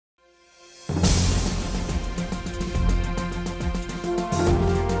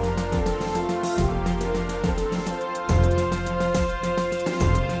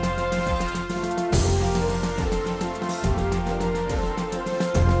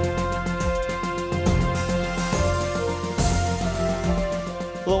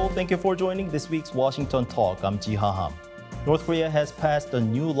Thank you for joining this week's Washington Talk. I'm Ji Ha-ham. North Korea has passed a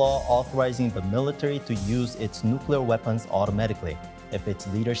new law authorizing the military to use its nuclear weapons automatically if its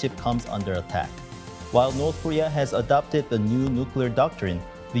leadership comes under attack. While North Korea has adopted the new nuclear doctrine,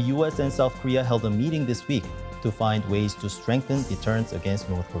 the US and South Korea held a meeting this week to find ways to strengthen deterrence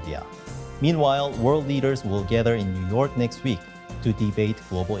against North Korea. Meanwhile, world leaders will gather in New York next week to debate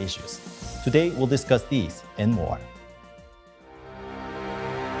global issues. Today, we'll discuss these and more.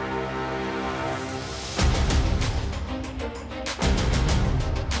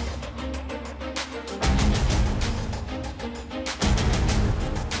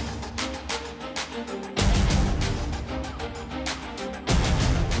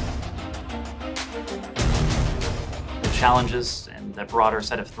 Challenges and the broader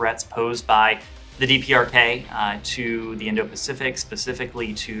set of threats posed by the DPRK to the Indo-Pacific,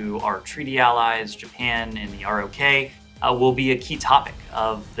 specifically to our treaty allies, Japan and the ROK, will be a key topic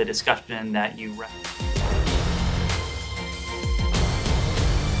of the discussion that you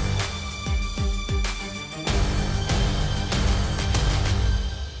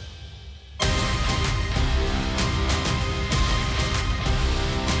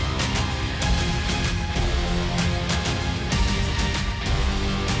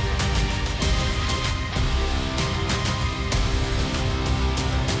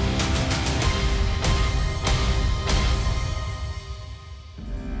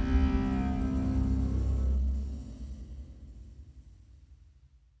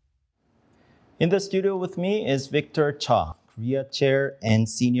In the studio with me is Victor Cha, Korea Chair and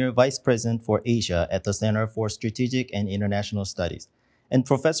Senior Vice President for Asia at the Center for Strategic and International Studies, and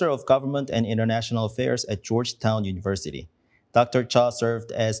Professor of Government and International Affairs at Georgetown University. Dr. Cha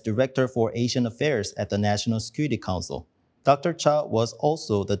served as Director for Asian Affairs at the National Security Council. Dr. Cha was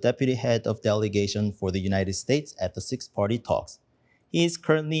also the Deputy Head of Delegation for the United States at the Six-Party Talks. He is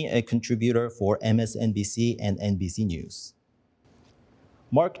currently a contributor for MSNBC and NBC News.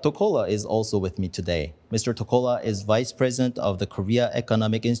 Mark Tokola is also with me today. Mr. Tokola is Vice President of the Korea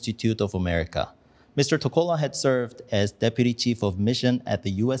Economic Institute of America. Mr. Tokola had served as Deputy Chief of Mission at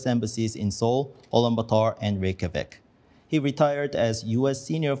the U.S. embassies in Seoul, Ulaanbaatar, and Reykjavik. He retired as U.S.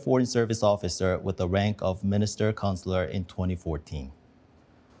 Senior Foreign Service Officer with the rank of Minister Consular in 2014.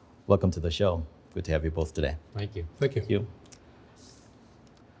 Welcome to the show. Good to have you both today. Thank you. Thank you.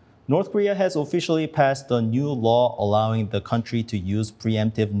 North Korea has officially passed a new law allowing the country to use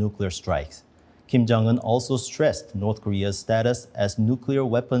preemptive nuclear strikes. Kim Jong-un also stressed North Korea's status as nuclear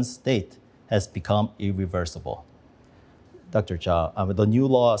weapons state has become irreversible. Dr. Cha, the new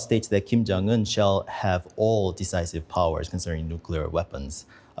law states that Kim Jong-un shall have all decisive powers concerning nuclear weapons.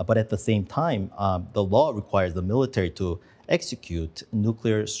 But at the same time, the law requires the military to execute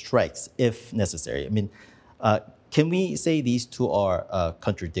nuclear strikes if necessary. Can we say these two are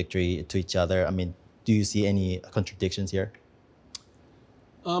contradictory to each other? Do you see any contradictions here?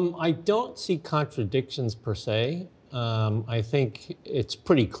 I don't see contradictions per se. I think it's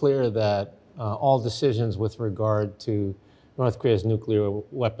pretty clear that all decisions with regard to North Korea's nuclear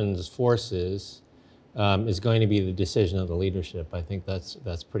weapons forces is going to be the decision of the leadership. I think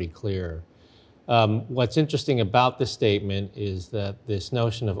that's pretty clear. What's interesting about this statement is that this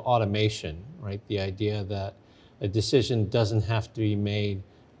notion of automation, right? The idea that a decision doesn't have to be made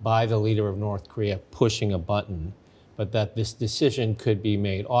by the leader of North Korea pushing a button, but that this decision could be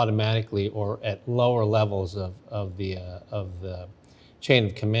made automatically or at lower levels of the chain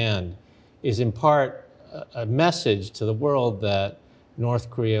of command is in part a message to the world that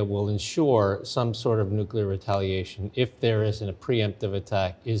North Korea will ensure some sort of nuclear retaliation if there isn't a preemptive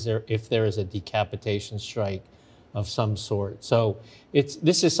attack, if there is a decapitation strike of some sort. So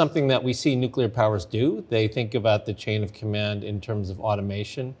this is something that we see nuclear powers do. They think about the chain of command in terms of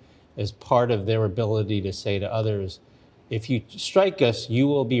automation as part of their ability to say to others, if you strike us, you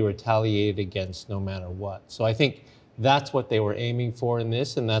will be retaliated against no matter what. So I think that's what they were aiming for in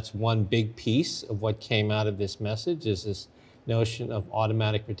this, and that's one big piece of what came out of this message is this notion of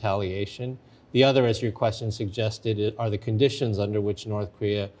automatic retaliation. The other, as your question suggested, are the conditions under which North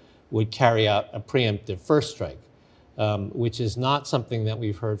Korea would carry out a preemptive first strike. Which is not something that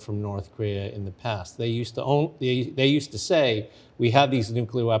we've heard from North Korea in the past. They used to say, we have these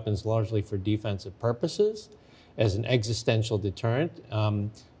nuclear weapons largely for defensive purposes, as an existential deterrent,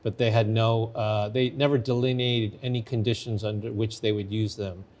 but they had they never delineated any conditions under which they would use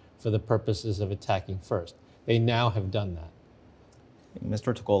them for the purposes of attacking first. They now have done that.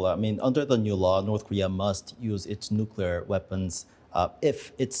 Mr. Tokola, under the new law, North Korea must use its nuclear weapons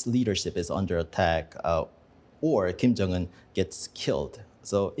if its leadership is under attack or Kim Jong-un gets killed.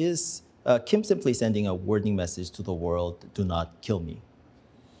 So is Kim simply sending a warning message to the world, do not kill me?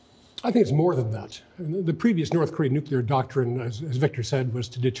 I think it's more than that. The previous North Korean nuclear doctrine, as Victor said, was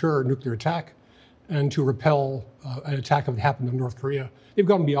to deter nuclear attack and to repel an attack that happened in North Korea. They've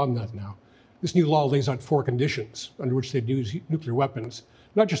gone beyond that now. This new law lays out 4 conditions under which they'd use nuclear weapons,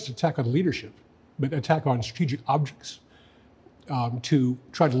 not just attack on leadership, but attack on strategic objects to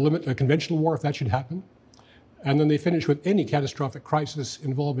try to limit a conventional war if that should happen. And then they finish with any catastrophic crisis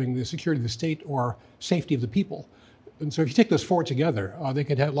involving the security of the state or safety of the people. And so if you take those 4 together, they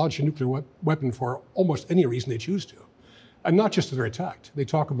could launch a nuclear weapon for almost any reason they choose to. And not just if they're attacked. They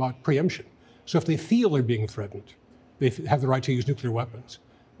talk about preemption. So if they feel they're being threatened, they have the right to use nuclear weapons.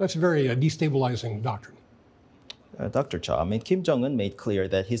 That's a very destabilizing doctrine. Dr. Cha, I mean, Kim Jong-un made clear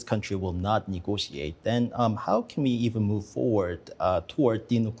that his country will not negotiate. Then how can we even move forward toward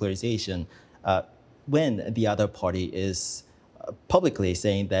denuclearization when the other party is publicly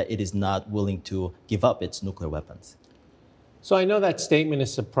saying that it is not willing to give up its nuclear weapons? So I know that statement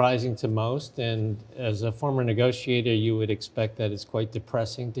is surprising to most, and as a former negotiator, you would expect that it's quite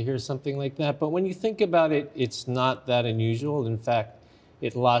depressing to hear something like that. But when you think about it, it's not that unusual. In fact,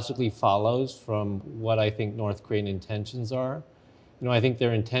 it logically follows from what I think North Korean intentions are. You know, I think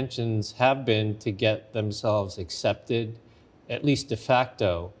their intentions have been to get themselves accepted, at least de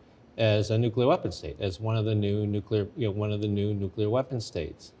facto, as a nuclear weapon state, as one of the new nuclear, nuclear weapon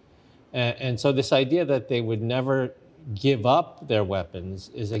states. And so this idea that they would never give up their weapons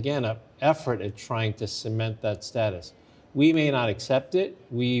is, again, an effort at trying to cement that status. We may not accept it.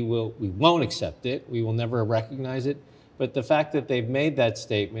 We won't accept it. We will never recognize it. But the fact that they've made that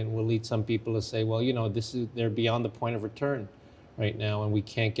statement will lead some people to say, well, you know, they're beyond the point of return right now, and we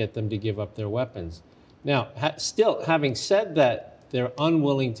can't get them to give up their weapons. Now, still, having said that, they're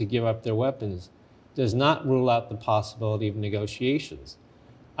unwilling to give up their weapons does not rule out the possibility of negotiations.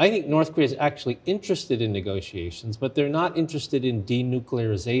 I think North Korea is actually interested in negotiations, but they're not interested in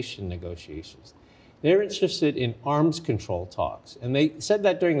denuclearization negotiations. They're interested in arms control talks. And they said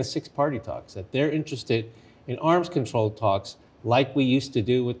that during the six-party talks, that they're interested in arms control talks like we used to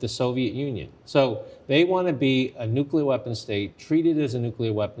do with the Soviet Union. So they want to be a nuclear weapon state, treated as a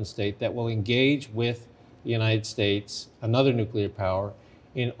nuclear weapon state that will engage with the United States, another nuclear power,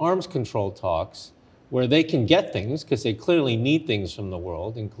 in arms control talks where they can get things, because they clearly need things from the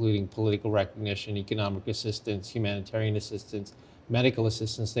world, including political recognition, economic assistance, humanitarian assistance, medical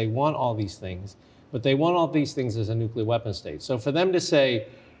assistance. They want all these things, but they want all these things as a nuclear weapon state. So for them to say,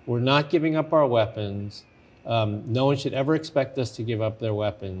 we're not giving up our weapons, no one should ever expect us to give up their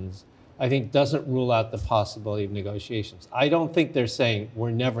weapons, I think doesn't rule out the possibility of negotiations. I don't think they're saying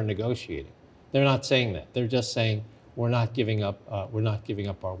we're never negotiating. They're not saying that. They're just saying we're not giving up our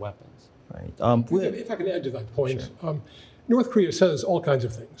weapons. Right. If I can add to that point, sure. North Korea says all kinds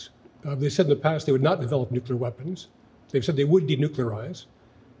of things. They said in the past they would not develop nuclear weapons. They've said they would denuclearize.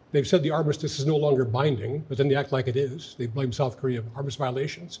 They've said the armistice is no longer binding, but then they act like it is. They blame South Korea for armistice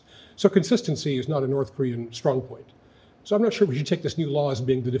violations. So consistency is not a North Korean strong point. So I'm not sure we should take this new law as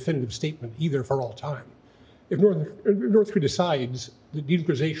being the definitive statement either for all time. If North Korea decides that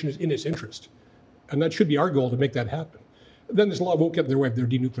denuclearization is in its interest, and that should be our goal to make that happen, then this law won't get in their way if they're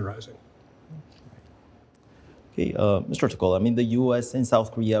denuclearizing. Okay, Mr. Tokola, I mean, the U.S. and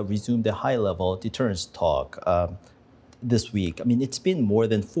South Korea resumed a high-level deterrence talk this week. I mean, it's been more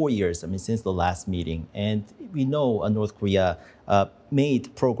than 4 years, since the last meeting, and we know North Korea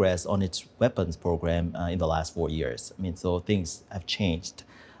made progress on its weapons program in the last 4 years. So things have changed.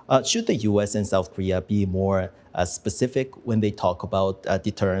 Should the U.S. and South Korea be more specific when they talk about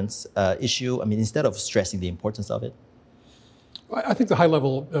deterrence issue? Instead of stressing the importance of it? I think the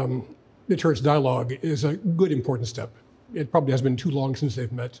high-level deterrence dialogue is a good, important step. It probably has been too long since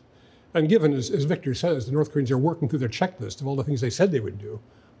they've met. And given, as Victor says, the North Koreans are working through their checklist of all the things they said they would do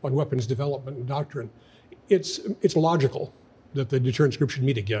on weapons development and doctrine, it's logical that the deterrence group should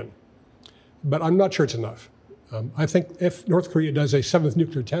meet again. But I'm not sure it's enough. I think if North Korea does a 7th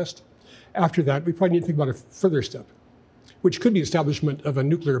nuclear test, after that, we probably need to think about a further step, which could be establishment of a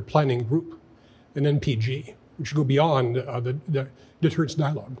nuclear planning group, an NPG, which should go beyond the deterrence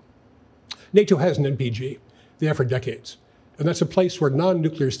dialogue. NATO has an NPG. They have for decades. And that's a place where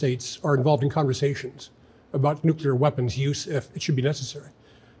non-nuclear states are involved in conversations about nuclear weapons use if it should be necessary.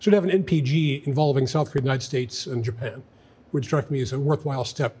 So to have an NPG involving South Korea, United States, and Japan would strike me as a worthwhile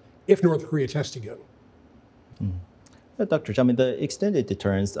step if North Korea tests again. Dr. Cha, the extended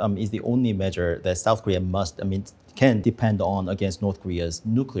deterrence is the only measure that South Korea can depend on against North Korea's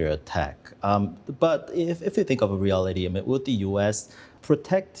nuclear attack. But if you think of a reality, would the U.S.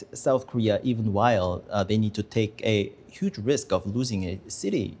 protect South Korea even while they need to take a huge risk of losing a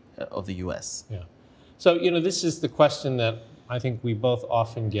city of the U.S.? Yeah. So, this is the question that I think we both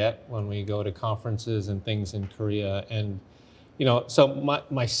often get when we go to conferences and things in Korea. And, so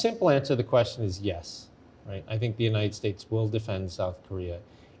my simple answer to the question is yes, right? I think the United States will defend South Korea,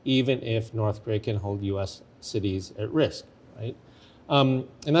 even if North Korea can hold U.S. cities at risk, right? And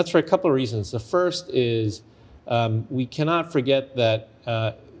that's for a couple of reasons. The first is we cannot forget that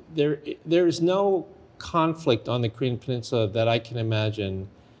there is no conflict on the Korean Peninsula that I can imagine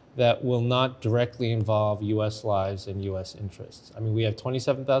that will not directly involve U.S. lives and U.S. interests. I mean, we have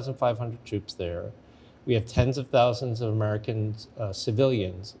 27,500 troops there. We have tens of thousands of American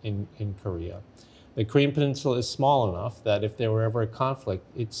civilians in Korea. The Korean Peninsula is small enough that if there were ever a conflict,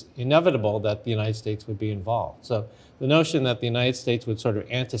 it's inevitable that the United States would be involved. So the notion that the United States would sort of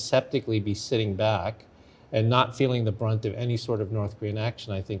antiseptically be sitting back and not feeling the brunt of any sort of North Korean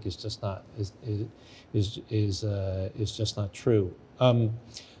action, I think is just not just not true.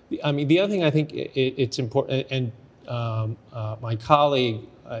 I mean, the other thing I think it's important, and my colleague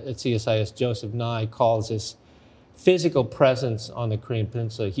at CSIS, Joseph Nye, calls this physical presence on the Korean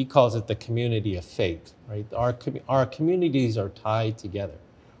Peninsula. He calls it the community of fate, right? Our communities are tied together.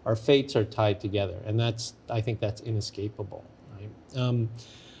 Our fates are tied together, and I think that's inescapable, right?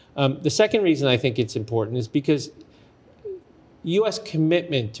 The second reason I think it's important is because U.S.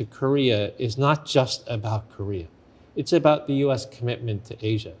 commitment to Korea is not just about Korea. It's about the U.S. commitment to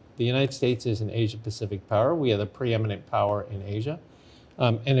Asia. The United States is an Asia-Pacific power. We are the preeminent power in Asia.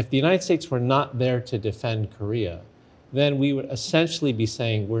 And if the United States were not there to defend Korea, then we would essentially be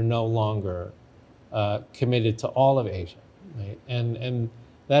saying we're no longer committed to all of Asia, right? And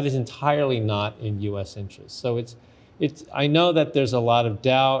that is entirely not in U.S. interest. So I know that there's a lot of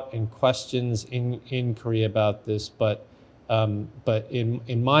doubt and questions in Korea about this, but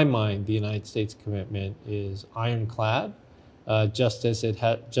in my mind, the United States commitment is ironclad, just as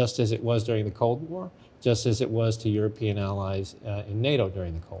it was during the Cold War, just as it was to European allies in NATO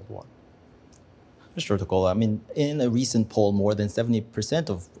during the Cold War. Mr. Tokola, I mean, in a recent poll, more than 70%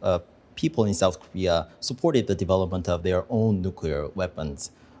 of people in South Korea supported the development of their own nuclear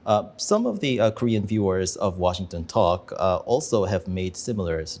weapons. Some of the Korean viewers of Washington Talk also have made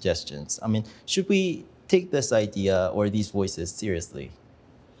similar suggestions. I mean, should we take this idea or these voices seriously?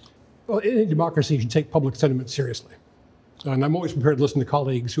 Well, in a democracy, you should take public sentiment seriously. And I'm always prepared to listen to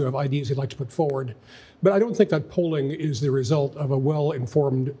colleagues who have ideas they'd like to put forward. But I don't think that polling is the result of a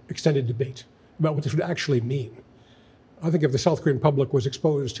well-informed, extended debate about what this would actually mean. I think if the South Korean public was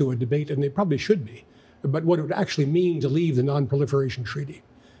exposed to a debate, and they probably should be, about what it would actually mean to leave the Non-Proliferation Treaty,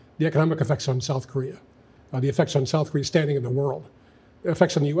 the economic effects on South Korea, the effects on South Korea's standing in the world, the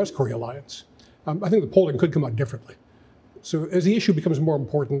effects on the U.S.-Korea alliance, I think the polling could come out differently. So as the issue becomes more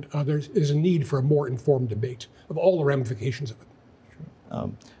important, there is a need for a more informed debate of all the ramifications of it.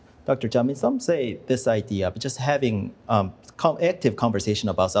 Dr. Cha, I mean, some say this idea of just having active conversation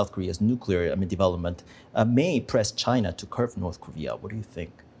about South Korea's nuclear development may press China to curb North Korea. What do you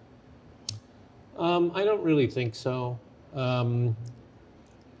think? I don't really think so. I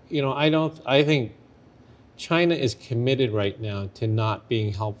think China is committed right now to not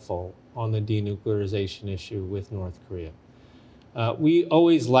being helpful on the denuclearization issue with North Korea. We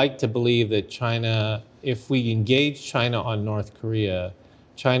always like to believe that China, if we engage China on North Korea,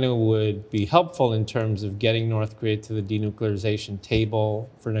 China would be helpful in terms of getting North Korea to the denuclearization table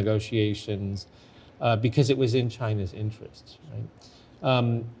for negotiations because it was in China's interests, right?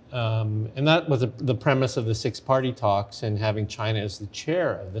 And that was the premise of the six-party talks and having China as the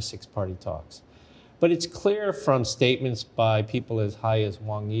chair of the six-party talks. But it's clear from statements by people as high as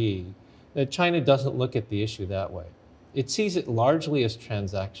Wang Yi that China doesn't look at the issue that way. It sees it largely as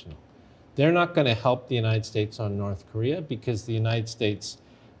transactional. They're not going to help the United States on North Korea because the United States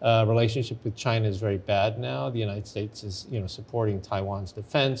relationship with China is very bad now. The United States is supporting Taiwan's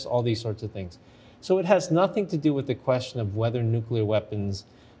defense, all these sorts of things. So it has nothing to do with the question of whether nuclear weapons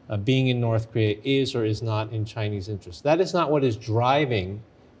being in North Korea is or is not in Chinese interest. That is not what is driving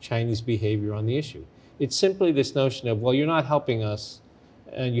Chinese behavior on the issue. It's simply this notion of, well, you're not helping us,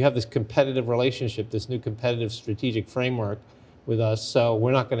 and you have this competitive relationship, this new competitive strategic framework with us, so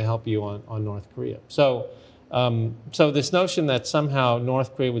we're not going to help you on North Korea. So this notion that somehow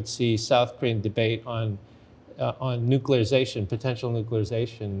North Korea would see South Korean debate on nuclearization, potential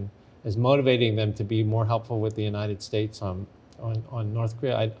nuclearization, as motivating them to be more helpful with the United States on North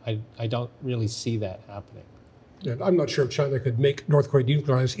Korea, I don't really see that happening. Yeah, I'm not sure if China could make North Korea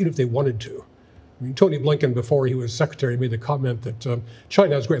denuclearize even if they wanted to. I mean, Tony Blinken, before he was secretary, made the comment that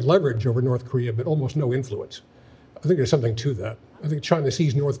China has great leverage over North Korea, but almost no influence. I think there's something to that. I think China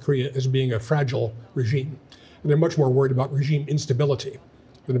sees North Korea as being a fragile regime, and they're much more worried about regime instability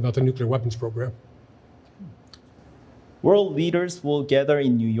than about the nuclear weapons program. World leaders will gather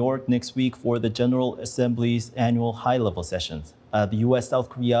in New York next week for the General Assembly's annual high-level sessions. The US, South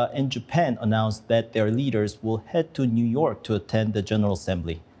Korea, and Japan announced that their leaders will head to New York to attend the General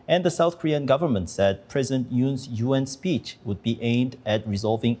Assembly. And the South Korean government said President Yoon's UN speech would be aimed at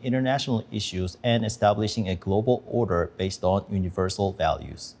resolving international issues and establishing a global order based on universal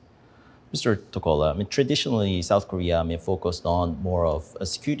values. Mr. Tokola, traditionally South Korea focused on more of a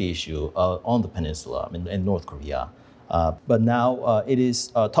security issue on the peninsula and North Korea. But now it is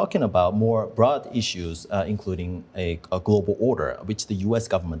talking about more broad issues, including a global order, which the US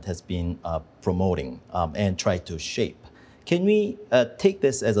government has been promoting and tried to shape. Can we take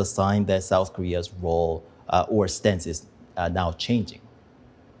this as a sign that South Korea's role or stance is now changing?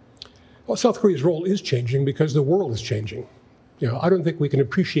 Well, South Korea's role is changing because the world is changing. I don't think we can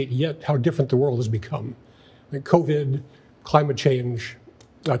appreciate yet how different the world has become. COVID, climate change,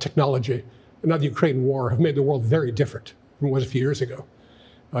 technology, and now the Ukraine war have made the world very different from it was a few years ago.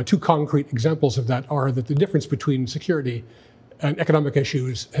 Two concrete examples of that are that the difference between security and economic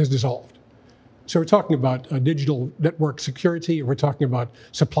issues has dissolved. So we're talking about digital network security, we're talking about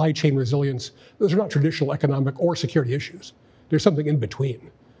supply chain resilience. Those are not traditional economic or security issues. There's something in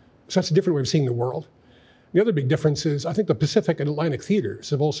between. So that's a different way of seeing the world. The other big difference is I think the Pacific and Atlantic theaters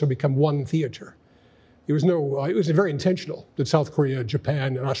have also become one theater. It was very intentional that South Korea,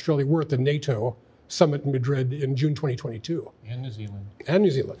 Japan, and Australia were at the NATO summit in Madrid in June 2022. And New Zealand. And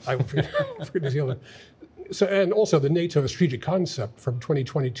New Zealand. I forget New Zealand. So, and also the NATO strategic concept from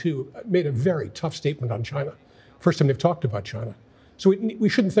 2022 made a very tough statement on China. First time they've talked about China. So we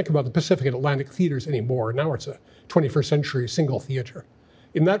shouldn't think about the Pacific and Atlantic theaters anymore. Now it's a 21st century single theater.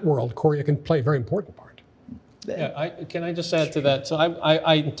 In that world, Korea can play a very important part. Yeah, can I just add to that? So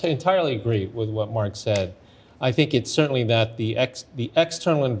I entirely agree with what Mark said. I think it's certainly that the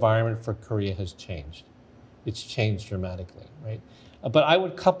external environment for Korea has changed. It's changed dramatically, right? But I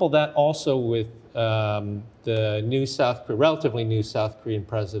would couple that also with the relatively new South Korean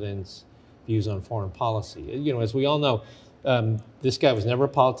president's views on foreign policy. As we all know, this guy was never a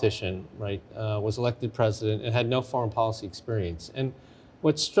politician, right? Was elected president and had no foreign policy experience. And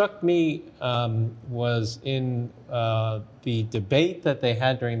what struck me was in the debate that they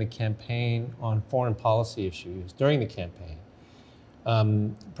had during the campaign on foreign policy issues during the campaign.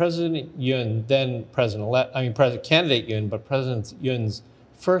 President Yoon, then candidate Yoon, but President Yoon's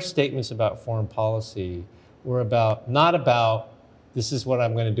first statements about foreign policy were not about this is what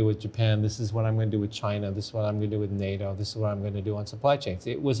I'm going to do with Japan, this is what I'm going to do with China, this is what I'm going to do with NATO, this is what I'm going to do on supply chains.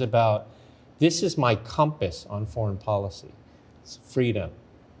 It was about this is my compass on foreign policy. It's freedom,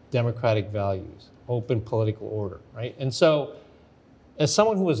 democratic values, open political order, right? And so as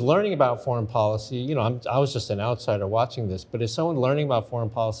someone who was learning about foreign policy, I was just an outsider watching this, but as someone learning about foreign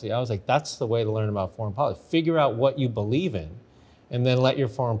policy, I was like, that's the way to learn about foreign policy. Figure out what you believe in, and then let your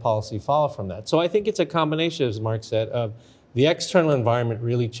foreign policy follow from that. So I think it's a combination, as Mark said, of the external environment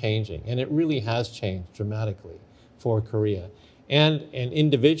really changing, and it really has changed dramatically for Korea. And an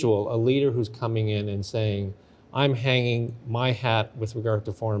individual, a leader who's coming in and saying, I'm hanging my hat with regard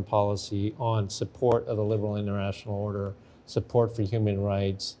to foreign policy on support of the liberal international order, support for human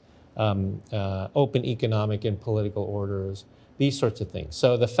rights, open economic and political orders, these sorts of things.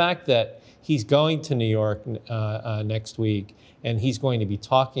 So the fact that he's going to New York next week and he's going to be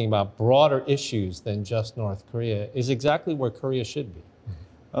talking about broader issues than just North Korea is exactly where Korea should be.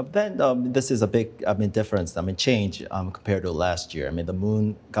 This is a big difference, change compared to last year.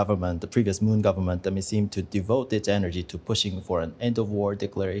 The previous Moon government, seemed to devote its energy to pushing for an end of war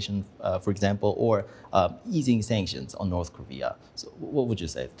declaration, for example, or easing sanctions on North Korea. So what would you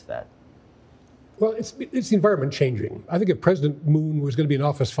say to that? Well, it's the environment changing. I think if President Moon was going to be in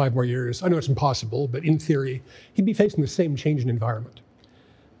office 5 more years, I know it's impossible, but in theory, he'd be facing the same change in environment.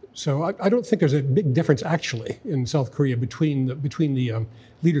 So I don't think there's a big difference actually in South Korea between the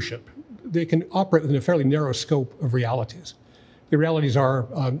leadership. They can operate within a fairly narrow scope of realities. The realities are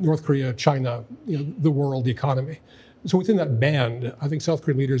North Korea, China, the world, the economy. So within that band, I think South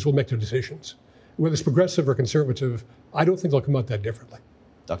Korean leaders will make their decisions. Whether it's progressive or conservative, I don't think they'll come out that differently.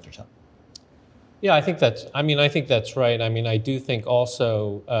 Dr. Cha. Yeah, I think that's right. I do think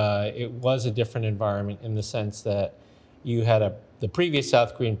also it was a different environment in the sense that you had the previous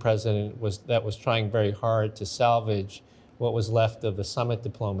South Korean president was trying very hard to salvage what was left of the summit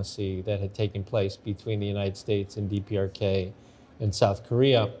diplomacy that had taken place between the United States and DPRK and South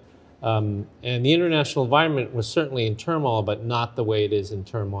Korea. And the international environment was certainly in turmoil, but not the way it is in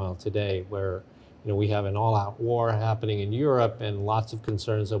turmoil today, where we have an all-out war happening in Europe and lots of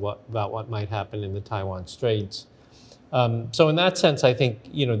concerns about what might happen in the Taiwan Straits. So in that sense, I think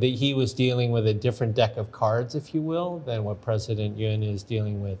that he was dealing with a different deck of cards, if you will, than what President Yoon is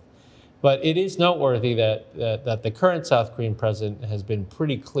dealing with. But it is noteworthy that the current South Korean president has been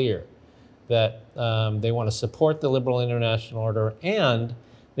pretty clear that they want to support the liberal international order, and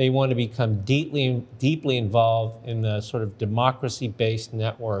they want to become deeply involved in the sort of democracy-based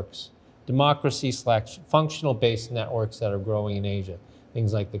networks, democracy/functional-based networks that are growing in Asia.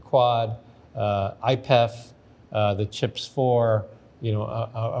 Things like the Quad, IPEF, the CHIPS 4,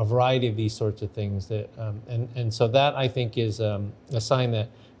 a variety of these sorts of things. And so that, I think, is a sign that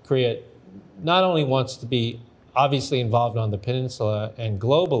Korea not only wants to be obviously involved on the peninsula and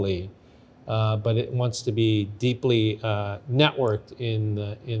globally, but it wants to be deeply networked in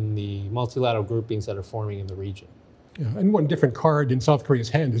the multilateral groupings that are forming in the region. Yeah, and one different card in South Korea's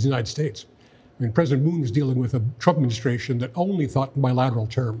hand is the United States. I mean, President Moon is dealing with a Trump administration that only thought in bilateral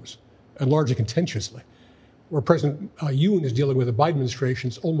terms, and largely contentiously, where President Yoon is dealing with a Biden administration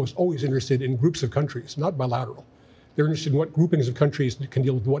that's almost always interested in groups of countries, not bilateral. They're interested in what groupings of countries can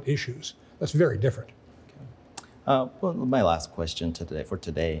deal with what issues. That's very different. Well, my last question for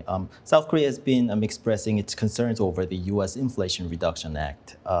today. South Korea has been expressing its concerns over the U.S. Inflation Reduction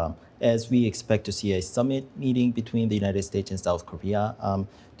Act. As we expect to see a summit meeting between the United States and South Korea,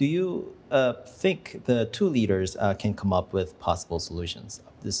 do you think the two leaders can come up with possible solutions?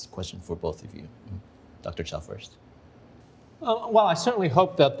 This is a question for both of you. Dr. Cha first. Well, I certainly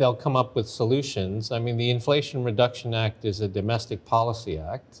hope that they'll come up with solutions. I mean, the Inflation Reduction Act is a domestic policy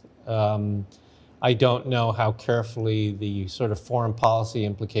act. I don't know how carefully the sort of foreign policy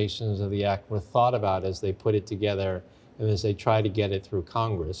implications of the act were thought about as they put it together and as they try to get it through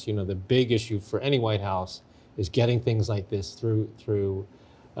Congress. The big issue for any White House is getting things like this through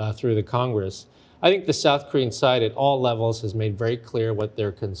the Congress. I think the South Korean side at all levels has made very clear what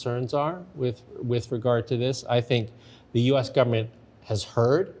their concerns are with regard to this. I think the U.S. government has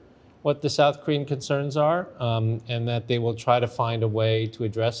heard what the South Korean concerns are, and that they will try to find a way to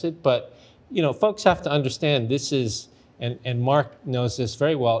address it. But folks have to understand this is, and Mark knows this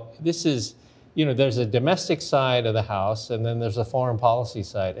very well, this is, there's a domestic side of the House, and then there's a foreign policy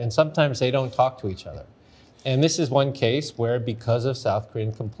side, and sometimes they don't talk to each other. And this is one case where, because of South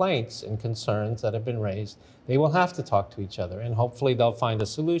Korean complaints and concerns that have been raised, they will have to talk to each other, and hopefully they'll find a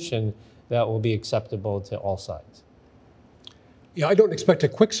solution that will be acceptable to all sides. Yeah, I don't expect a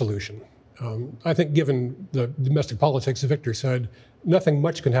quick solution. I think given the domestic politics, as Victor said, nothing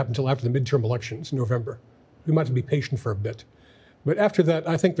much can happen until after the midterm elections in November. We might have to be patient for a bit. But after that,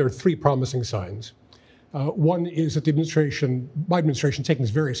 I think there are three promising signs. One is that the Biden administration is taking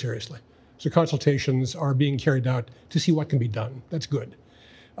this very seriously. So consultations are being carried out to see what can be done. That's good.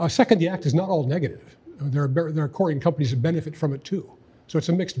 Second, the act is not all negative. There are Korean companies that benefit from it too. So it's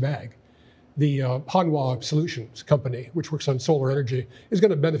a mixed bag. The Hanwha Solutions company, which works on solar energy, is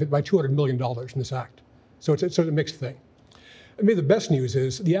going to benefit by $200 million in this act. So it's a mixed thing. I mean, the best news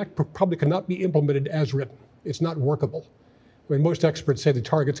is the act probably cannot be implemented as written. It's not workable. I mean, most experts say the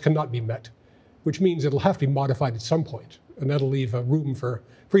targets cannot be met, which means it'll have to be modified at some point, and that'll leave room for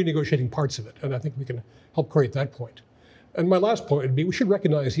renegotiating parts of it, and I think we can help create that point. And my last point would be we should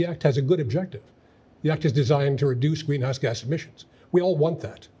recognize the act has a good objective. The act is designed to reduce greenhouse gas emissions. We all want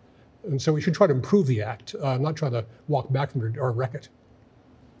that. And so we should try to improve the act, not try to walk back from it or wreck it.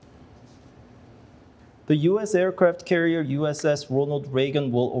 The U.S. aircraft carrier USS Ronald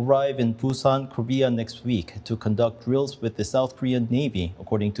Reagan will arrive in Busan, Korea next week to conduct drills with the South Korean Navy,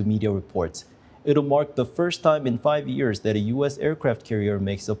 according to media reports. It'll mark the first time in 5 years that a U.S. aircraft carrier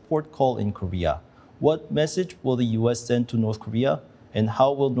makes a port call in Korea. What message will the U.S. send to North Korea, and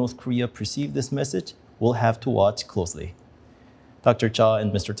how will North Korea perceive this message? We'll have to watch closely. Dr. Cha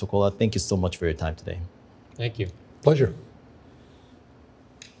and Mr. Tokola, thank you so much for your time today. Thank you. Pleasure.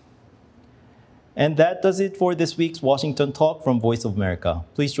 And that does it for this week's Washington Talk from Voice of America.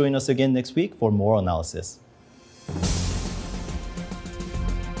 Please join us again next week for more analysis.